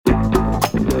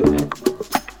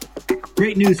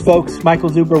Great news, folks.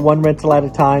 Michael Zuber, One Rental at a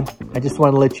Time. I just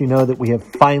want to let you know that we have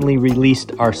finally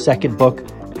released our second book,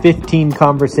 15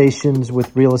 Conversations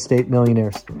with Real Estate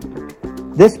Millionaires.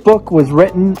 This book was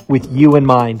written with you in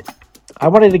mind. I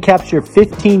wanted to capture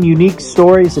 15 unique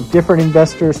stories of different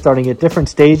investors starting at different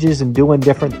stages and doing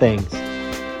different things.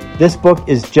 This book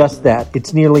is just that.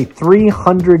 It's nearly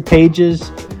 300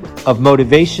 pages of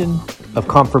motivation, of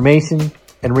confirmation,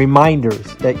 and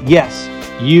reminders that yes,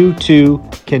 you too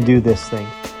can do this thing.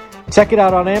 Check it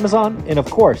out on Amazon, and of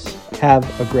course, have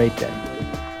a great day.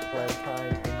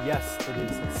 And yes, it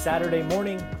is Saturday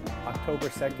morning, October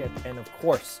 2nd, and of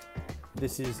course,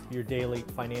 this is your daily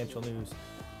financial news.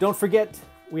 Don't forget,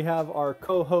 we have our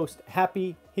co-host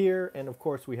Happy here, and of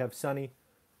course, we have Sunny,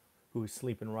 who is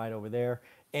sleeping right over there.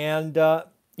 And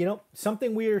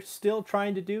something we are still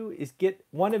trying to do is get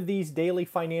one of these daily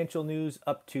financial news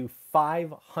up to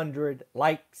 500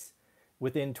 likes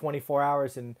within 24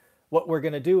 hours. And what we're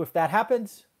going to do if that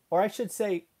happens, or I should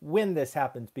say when this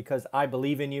happens, because I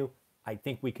believe in you, I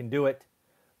think we can do it.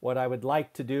 What I would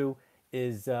like to do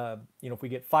is, if we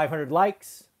get 500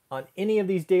 likes on any of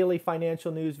these daily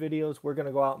financial news videos, we're going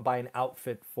to go out and buy an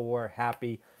outfit for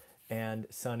Happy and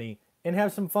Sunny and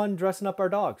have some fun dressing up our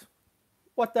dogs.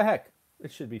 What the heck?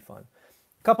 It should be fun.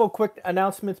 A couple quick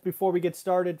announcements before we get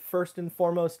started. First and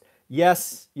foremost,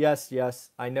 yes,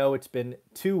 I know it's been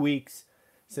 2 weeks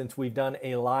since we've done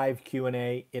a live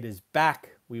Q&A. It is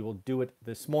back. We will do it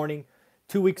this morning.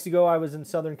 2 weeks ago, I was in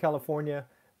Southern California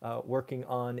working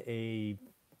on a,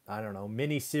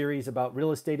 mini series about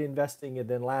real estate investing. And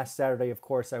then last Saturday, of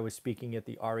course, I was speaking at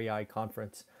the REI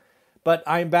conference. But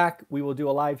I'm back. We will do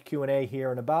a live Q&A here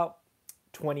in about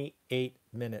 28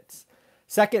 minutes.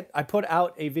 Second, I put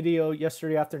out a video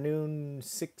yesterday afternoon,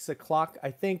 6 o'clock,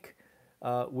 I think,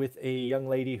 with a young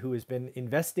lady who has been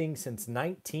investing since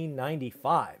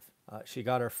 1995. She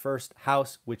got her first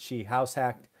house, which she house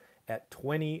hacked at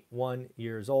 21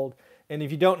 years old. And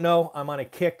if you don't know, I'm on a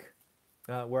kick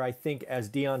where I think, as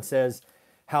Dion says,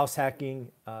 house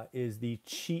hacking is the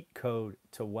cheat code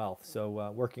to wealth.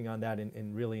 So working on that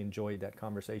and really enjoyed that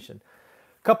conversation.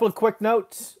 A couple of quick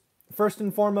notes. First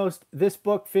and foremost, this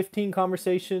book, 15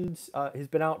 Conversations, has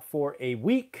been out for a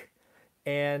week,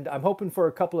 and I'm hoping for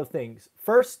a couple of things.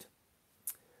 First,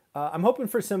 I'm hoping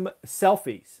for some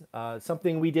selfies.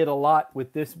 Something we did a lot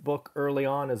with this book early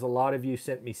on is a lot of you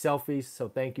sent me selfies, so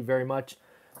thank you very much.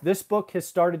 This book has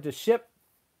started to ship.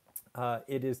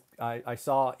 I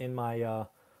saw in my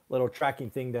little tracking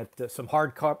thing that some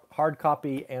hard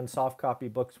copy and soft copy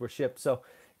books were shipped. So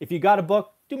if you got a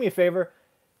book, do me a favor.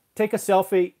 Take a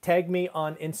selfie, tag me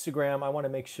on Instagram. I want to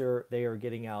make sure they are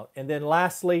getting out. And then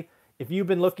lastly, if you've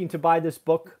been looking to buy this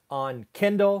book on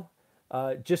Kindle,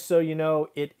 just so you know,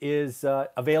 it is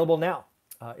available now.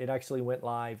 It actually went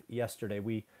live yesterday.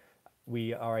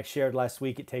 I shared last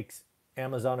week, it takes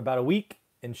Amazon about a week,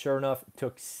 and sure enough, it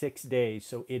took 6 days.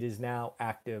 So it is now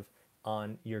active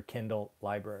on your Kindle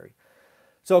library.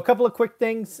 So a couple of quick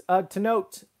things to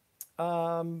note.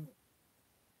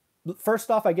 First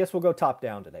off, I guess we'll go top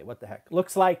down today. What the heck?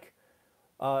 Looks like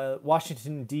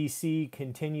Washington, D.C.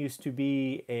 continues to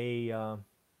be a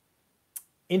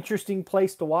interesting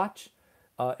place to watch.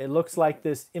 It looks like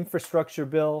this infrastructure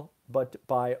bill, but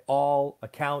by all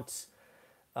accounts,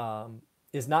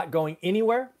 is not going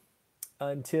anywhere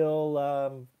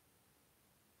until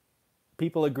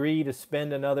people agree to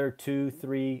spend another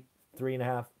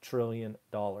 $3.5 trillion.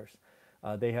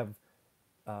 They have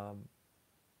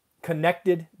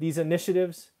connected these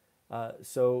initiatives.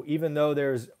 So even though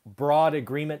there's broad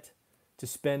agreement to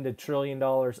spend $1 trillion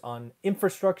on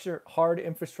infrastructure, hard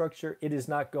infrastructure, it is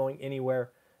not going anywhere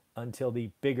until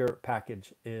the bigger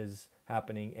package is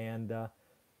happening. And I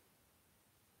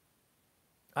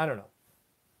don't know.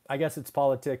 I guess it's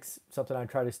politics, something I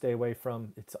try to stay away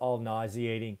from. It's all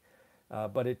nauseating,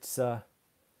 but it's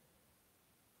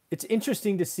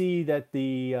interesting to see that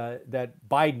that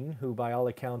Biden, who by all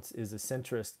accounts is a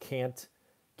centrist, can't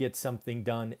get something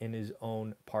done in his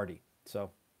own party.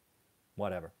 So,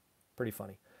 whatever. Pretty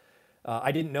funny.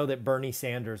 I didn't know that Bernie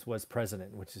Sanders was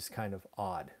president, which is kind of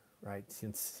odd, right?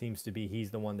 Since it seems to be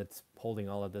he's the one that's holding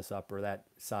all of this up, or that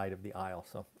side of the aisle.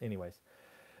 So, anyways.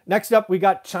 Next up, we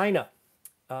got China.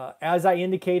 As I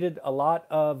indicated, a lot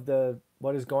of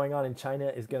what is going on in China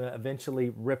is going to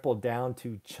eventually ripple down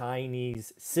to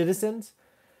Chinese citizens.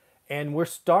 And we're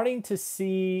starting to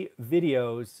see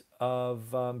videos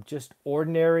of just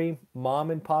ordinary mom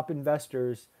and pop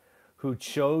investors who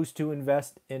chose to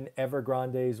invest in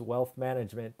Evergrande's wealth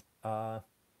management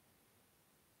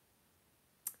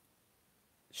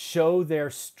show their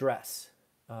stress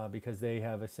because they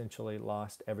have essentially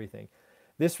lost everything.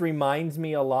 This reminds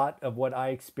me a lot of what I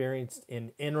experienced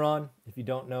in Enron. If you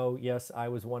don't know, yes, I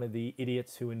was one of the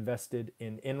idiots who invested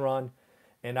in Enron.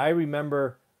 And I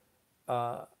remember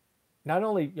not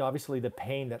only obviously the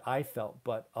pain that I felt,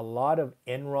 but a lot of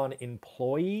Enron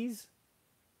employees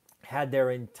had their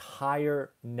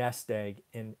entire nest egg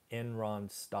in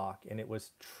Enron stock. And it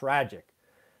was tragic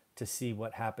to see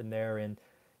what happened there. And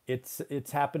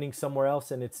it's happening somewhere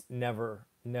else, and it's never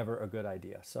a good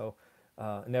idea. So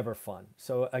never fun.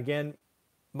 So again,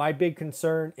 my big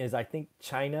concern is I think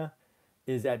China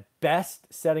is at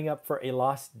best setting up for a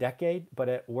lost decade, but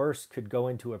at worst could go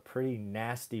into a pretty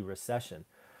nasty recession.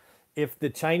 If the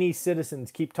Chinese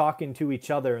citizens keep talking to each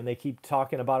other and they keep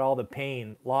talking about all the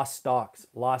pain, lost stocks,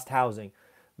 lost housing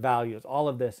values, all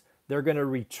of this, they're going to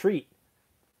retreat.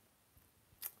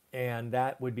 And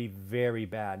that would be very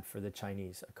bad for the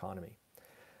Chinese economy.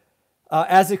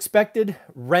 As expected,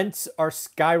 rents are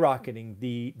skyrocketing.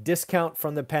 The discount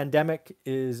from the pandemic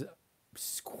is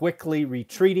quickly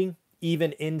retreating,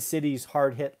 even in cities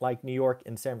hard hit like New York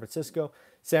and San Francisco.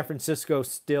 San Francisco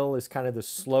still is kind of the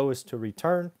slowest to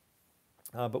return.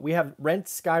 But we have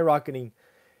rents skyrocketing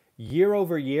year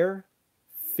over year,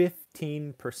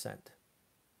 15%.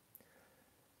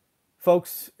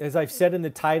 Folks, as I've said in the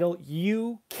title,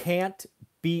 you can't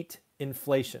beat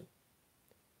inflation,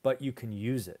 but you can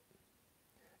use it.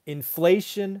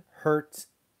 Inflation hurts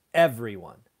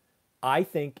everyone. I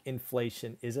think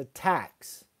inflation is a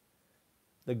tax.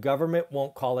 The government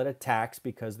won't call it a tax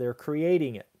because they're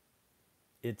creating it.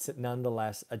 It's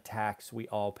nonetheless a tax we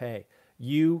all pay.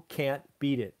 You can't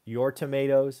beat it. Your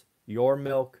tomatoes, your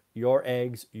milk, your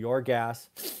eggs, your gas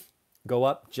go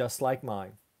up just like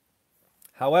mine.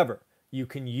 However, you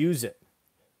can use it.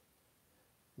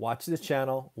 Watch this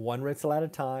channel, one rental at a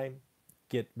time,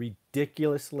 get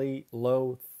ridiculously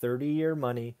low 30-year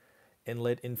money, and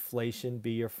let inflation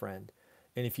be your friend.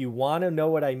 And if you want to know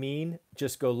what I mean,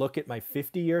 just go look at my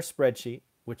 50-year spreadsheet,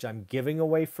 which I'm giving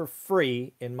away for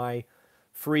free in my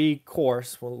free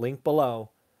course, we'll link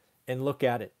below, and look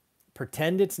at it.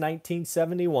 Pretend it's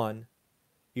 1971.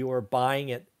 You are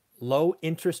buying at low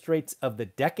interest rates of the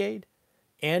decade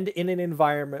and in an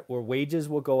environment where wages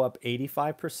will go up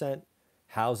 85%,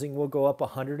 housing will go up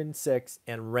 106%,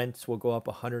 and rents will go up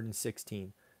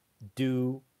 116%.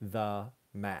 Do the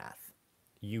math.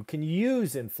 You can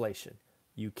use inflation.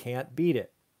 You can't beat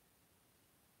it.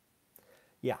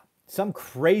 Yeah, some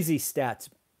crazy stats.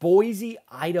 Boise,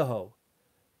 Idaho,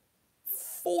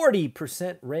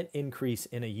 40% rent increase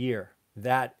in a year.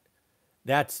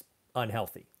 That's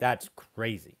unhealthy. That's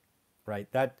crazy, right?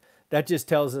 That just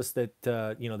tells us that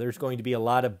there's going to be a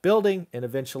lot of building, and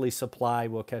eventually supply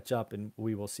will catch up, and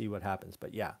we will see what happens.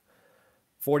 But yeah,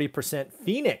 40%.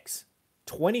 Phoenix,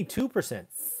 22%.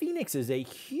 Phoenix is a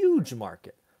huge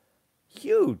market.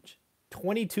 Huge.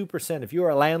 22%. If you are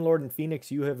a landlord in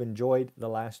Phoenix, you have enjoyed the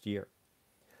last year.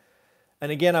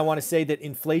 And again, I want to say that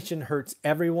inflation hurts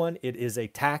everyone. It is a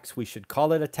tax. We should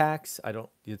call it a tax.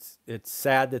 It's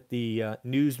sad that the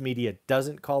news media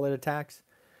doesn't call it a tax,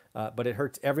 but it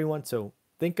hurts everyone. So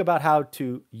think about how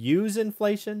to use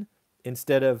inflation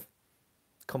instead of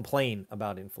complain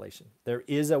about inflation. There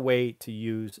is a way to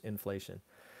use inflation.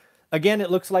 Again,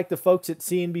 it looks like the folks at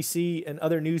CNBC and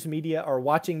other news media are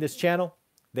watching this channel.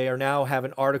 They are now have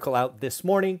an article out this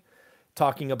morning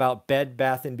talking about Bed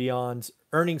Bath & Beyond's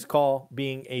earnings call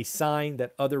being a sign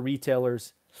that other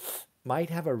retailers might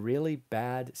have a really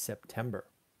bad September,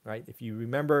 right? If you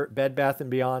remember Bed Bath &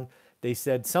 Beyond, they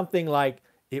said something like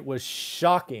it was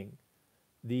shocking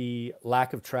the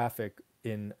lack of traffic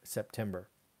in September.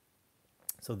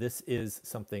 So this is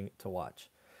something to watch.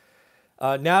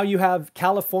 Now you have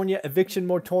California eviction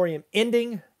moratorium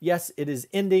ending. Yes, it is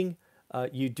ending.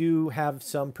 You do have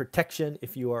some protection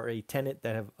if you are a tenant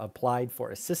that have applied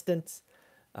for assistance.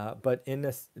 But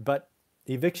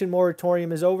eviction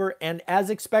moratorium is over, and as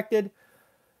expected,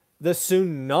 the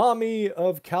tsunami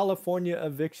of California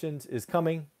evictions is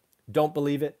coming. Don't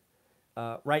believe it.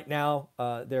 Right now,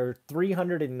 there are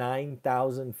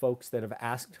 309,000 folks that have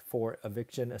asked for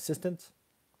eviction assistance.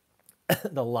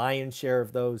 The lion's share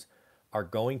of those are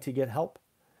going to get help.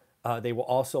 They will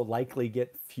also likely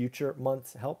get future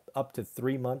months help, up to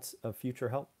 3 months of future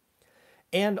help.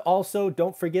 And also,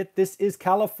 don't forget, this is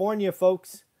California,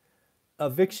 folks.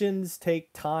 Evictions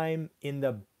take time in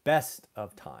the best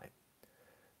of time.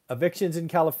 Evictions in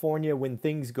California, when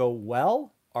things go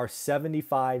well, are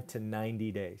 75 to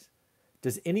 90 days.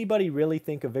 Does anybody really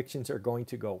think evictions are going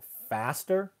to go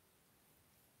faster?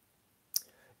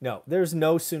 No, there's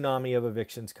no tsunami of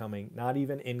evictions coming, not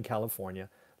even in California.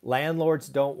 Landlords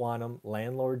don't want them.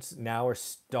 Landlords now are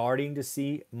starting to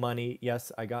see money.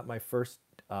 Yes, I got my first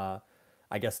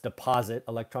I guess, deposit,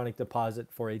 electronic deposit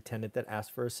for a tenant that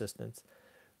asks for assistance.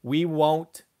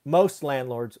 Most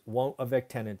landlords won't evict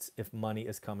tenants if money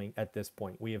is coming at this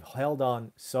point. We have held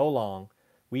on so long.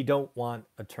 We don't want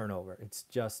a turnover. It's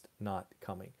just not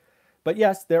coming. But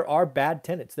yes, there are bad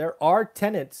tenants. There are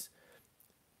tenants,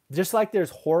 just like there's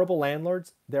horrible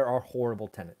landlords, there are horrible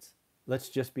tenants. Let's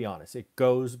just be honest. It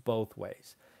goes both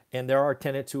ways. And there are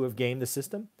tenants who have gamed the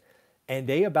system, and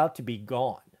they about to be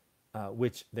gone,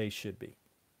 which they should be.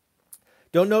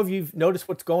 Don't know if you've noticed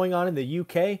what's going on in the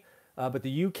UK, but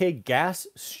the UK gas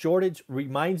shortage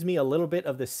reminds me a little bit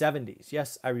of the 70s.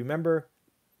 Yes, I remember,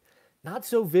 not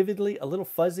so vividly, a little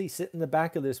fuzzy, sitting in the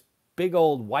back of this big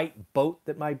old white boat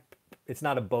that it's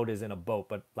not a boat as in a boat,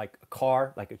 but like a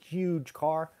car, like a huge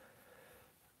car,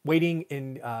 waiting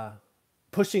in,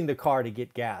 pushing the car to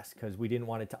get gas because we didn't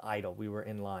want it to idle. We were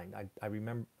in line. I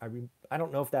remember, I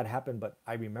don't know if that happened, but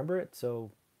I remember it.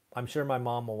 So I'm sure my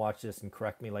mom will watch this and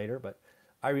correct me later, but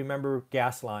I remember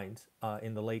gas lines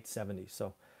in the late 70s.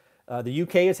 So the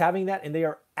UK is having that, and they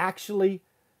are actually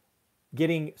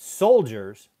getting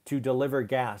soldiers to deliver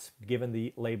gas given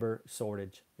the labor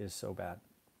shortage is so bad.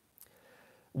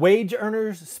 Wage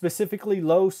earners, specifically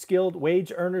low-skilled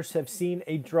wage earners, have seen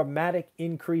a dramatic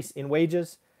increase in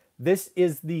wages. This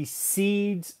is the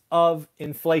seeds of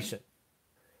inflation,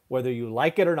 whether you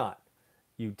like it or not.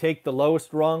 You take the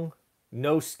lowest rung,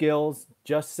 no skills,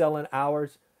 just selling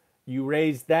hours. You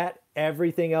raise that,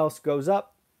 everything else goes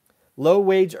up. Low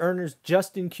wage earners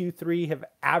just in Q3 have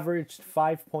averaged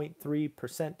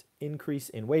 5.3% increase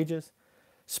in wages.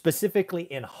 Specifically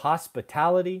in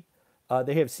hospitality,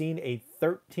 they have seen a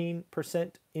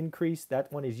 13% increase.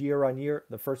 That one is year on year.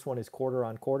 The first one is quarter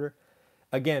on quarter.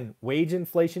 Again, wage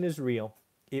inflation is real.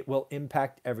 It will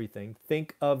impact everything.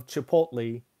 Think of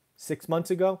Chipotle 6 months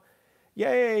ago.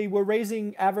 Yay, we're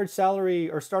raising average salary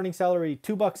or starting salary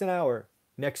 $2 an hour.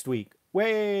 Next week,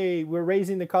 way, we're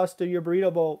raising the cost of your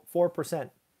burrito bowl 4%.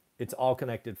 It's all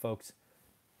connected, folks.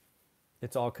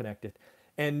 It's all connected.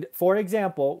 And for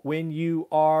example, when you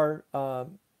are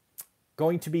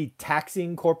going to be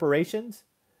taxing corporations,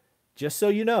 just so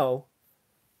you know,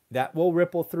 that will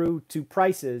ripple through to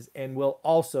prices and will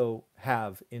also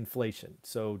have inflation.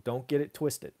 So don't get it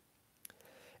twisted.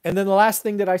 And then the last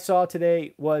thing that I saw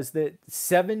today was that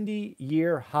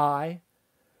 70-year high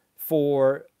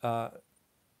for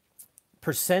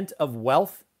percent of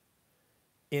wealth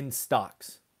in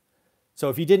stocks. So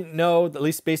if you didn't know, at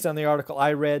least based on the article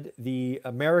I read, the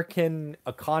American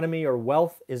economy or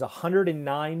wealth is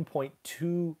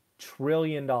 $109.2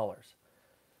 trillion.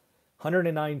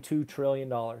 $109.2 trillion.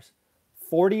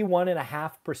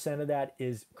 41.5% of that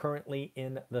is currently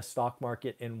in the stock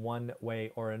market in one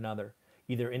way or another.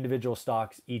 Either individual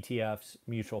stocks, ETFs,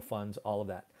 mutual funds, all of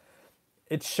that.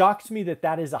 It shocks me that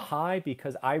that is a high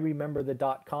because I remember the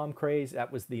dot-com craze.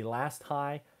 That was the last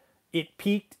high. It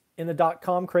peaked in the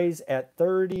dot-com craze at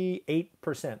 38%,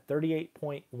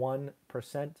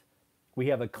 38.1%. We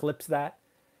have eclipsed that.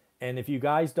 And if you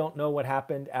guys don't know what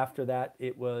happened after that,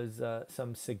 it was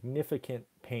some significant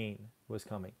pain was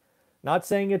coming. Not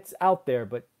saying it's out there,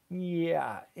 but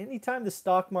yeah, anytime the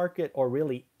stock market or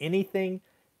really anything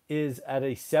is at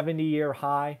a 70-year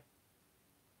high,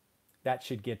 that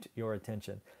should get your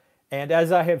attention. And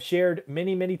as I have shared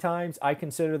many, many times, I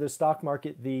consider the stock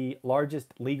market the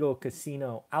largest legal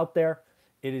casino out there.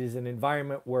 It is an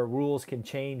environment where rules can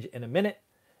change in a minute,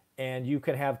 and you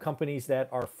can have companies that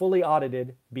are fully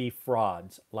audited be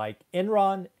frauds, like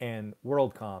Enron and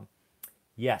WorldCom.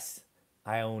 Yes,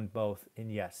 I owned both,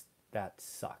 and yes, that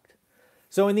sucked.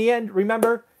 So in the end,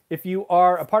 remember, if you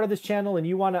are a part of this channel and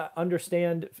you want to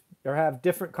understand or have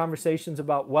different conversations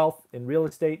about wealth and real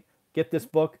estate, get this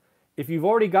book. If you've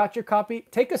already got your copy,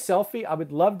 take a selfie. I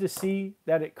would love to see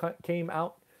that it came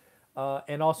out.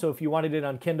 And also, if you wanted it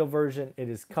on Kindle version, it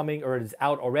is coming or it is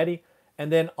out already.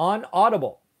 And then on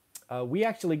Audible, we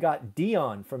actually got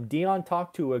Dion from Dion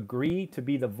Talk to agree to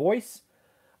be the voice.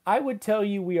 I would tell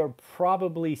you we are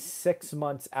probably 6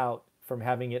 months out from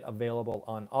having it available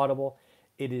on Audible.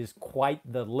 It is quite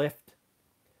the lift.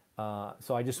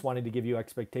 So I just wanted to give you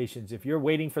expectations. If you're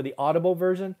waiting for the Audible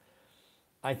version,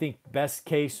 I think best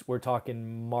case, we're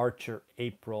talking March or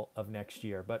April of next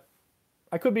year. But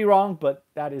I could be wrong, but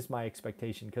that is my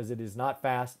expectation because it is not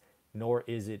fast, nor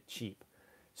is it cheap.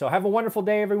 So have a wonderful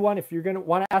day, everyone. If you're going to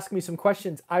want to ask me some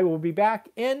questions, I will be back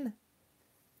in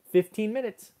 15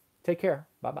 minutes. Take care.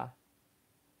 Bye-bye.